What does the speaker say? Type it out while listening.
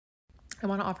I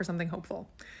want to offer something hopeful.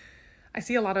 I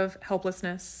see a lot of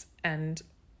helplessness and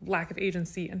lack of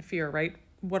agency and fear, right?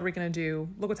 What are we going to do?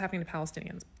 Look what's happening to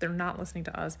Palestinians. They're not listening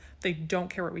to us. They don't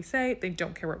care what we say. They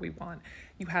don't care what we want.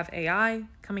 You have AI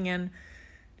coming in,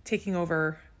 taking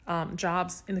over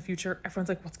jobs in the future. Everyone's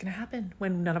like, what's going to happen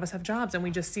when none of us have jobs? And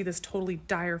we just see this totally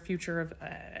dire future of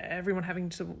everyone having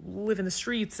to live in the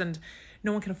streets and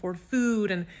no one can afford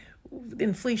food and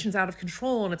inflation's out of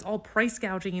control and it's all price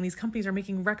gouging and these companies are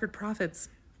making record profits.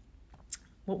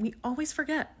 What we always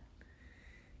forget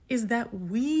is that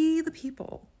we, the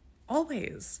people,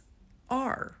 always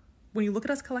are, when you look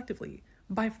at us collectively,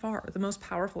 by far the most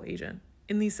powerful agent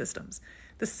in these systems.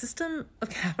 The system of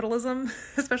capitalism,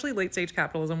 especially late stage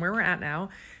capitalism, where we're at now,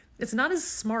 it's not as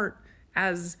smart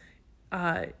as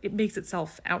it makes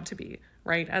itself out to be,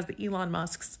 right? As the Elon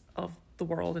Musks of the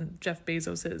world and Jeff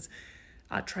Bezos's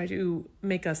try to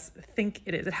make us think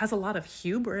it is. It has a lot of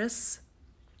hubris.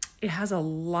 It has a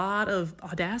lot of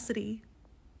audacity,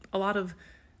 a lot of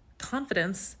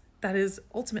confidence that is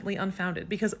ultimately unfounded.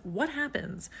 Because what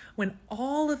happens when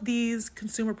all of these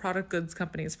consumer product goods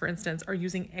companies, for instance, are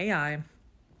using AI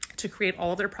to create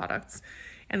all of their products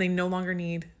and they no longer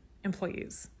need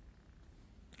employees?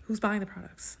 Who's buying the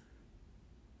products?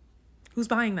 Who's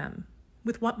buying them?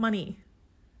 With what money?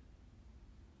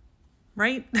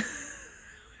 Right?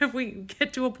 If we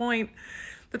get to a point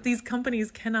that these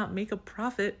companies cannot make a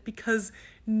profit because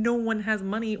no one has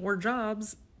money or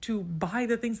jobs to buy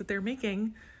the things that they're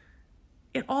making,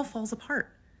 it all falls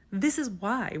apart. This is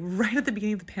why, right at the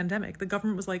beginning of the pandemic, the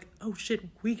government was like, oh shit,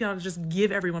 we gotta just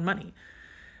give everyone money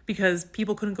because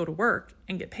people couldn't go to work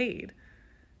and get paid.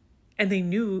 And they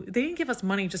knew they didn't give us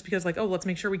money just because like, oh, let's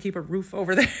make sure we keep a roof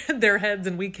over their heads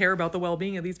and we care about the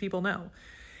well-being of these people. No,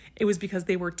 it was because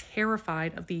they were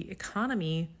terrified of the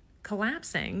economy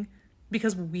collapsing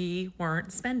because we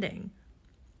weren't spending.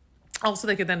 Also,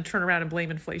 they could then turn around and blame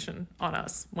inflation on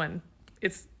us when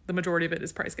the majority of it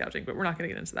is price gouging, but we're not going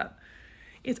to get into that.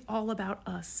 It's all about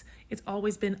us. It's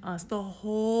always been us. The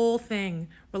whole thing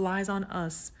relies on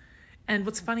us. And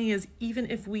what's funny is even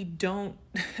if we don't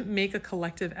make a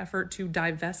collective effort to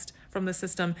divest from the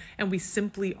system and we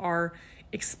simply are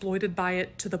exploited by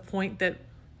it to the point that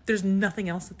there's nothing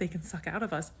else that they can suck out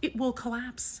of us, it will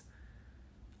collapse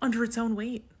under its own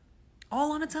weight,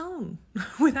 all on its own,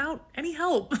 without any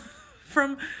help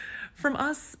from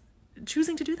us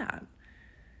choosing to do that.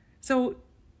 So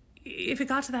if it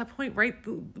got to that point, right,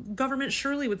 the government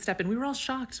surely would step in. We were all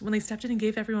shocked when they stepped in and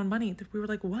gave everyone money. We were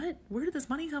like, what? Where did this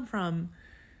money come from?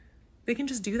 They can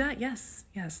just do that? Yes,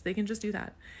 they can just do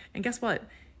that. And guess what?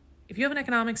 If you have an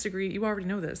economics degree, you already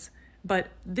know this. But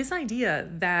this idea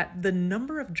that the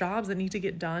number of jobs that need to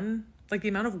get done, like the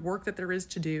amount of work that there is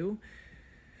to do,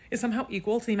 is somehow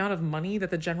equal to the amount of money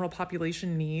that the general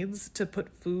population needs to put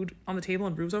food on the table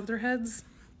and roofs over their heads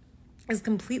is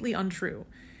completely untrue.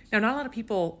 Now, not a lot of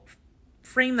people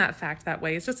frame that fact that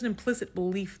way. It's just an implicit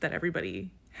belief that everybody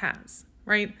has,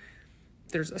 right?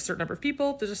 There's a certain number of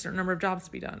people, there's a certain number of jobs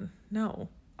to be done. No,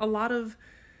 a lot of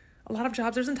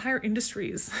jobs, there's entire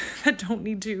industries that don't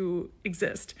need to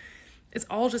exist. It's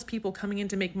all just people coming in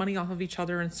to make money off of each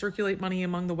other and circulate money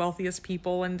among the wealthiest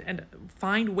people and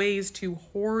find ways to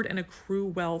hoard and accrue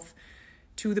wealth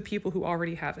to the people who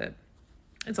already have it.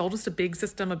 It's all just a big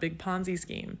system, a big Ponzi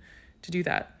scheme to do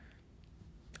that.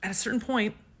 At a certain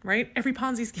point, right, every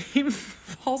Ponzi scheme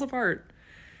falls apart.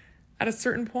 At a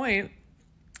certain point,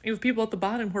 you have people at the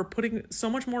bottom who are putting so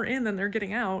much more in than they're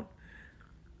getting out.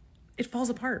 It falls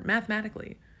apart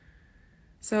mathematically.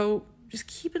 So just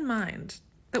keep in mind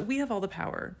that we have all the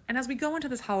power. And as we go into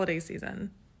this holiday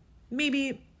season,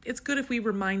 maybe it's good if we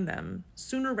remind them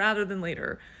sooner rather than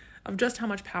later of just how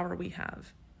much power we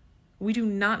have. We do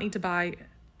not need to buy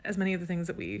as many of the things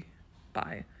that we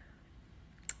buy.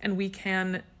 And we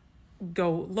can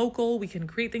go local, we can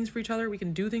create things for each other, we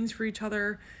can do things for each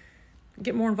other,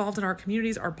 get more involved in our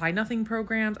communities, our buy nothing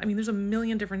programs. I mean, there's a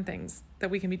million different things that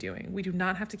we can be doing. We do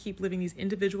not have to keep living these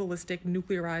individualistic,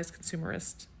 nuclearized,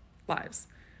 consumerist lives.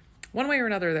 One way or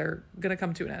another, they're going to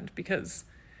come to an end because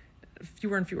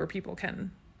fewer and fewer people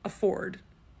can afford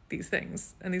these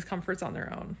things and these comforts on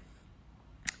their own.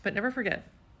 But never forget,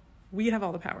 we have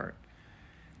all the power.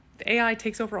 If the AI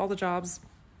takes over all the jobs,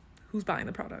 who's buying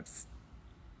the products?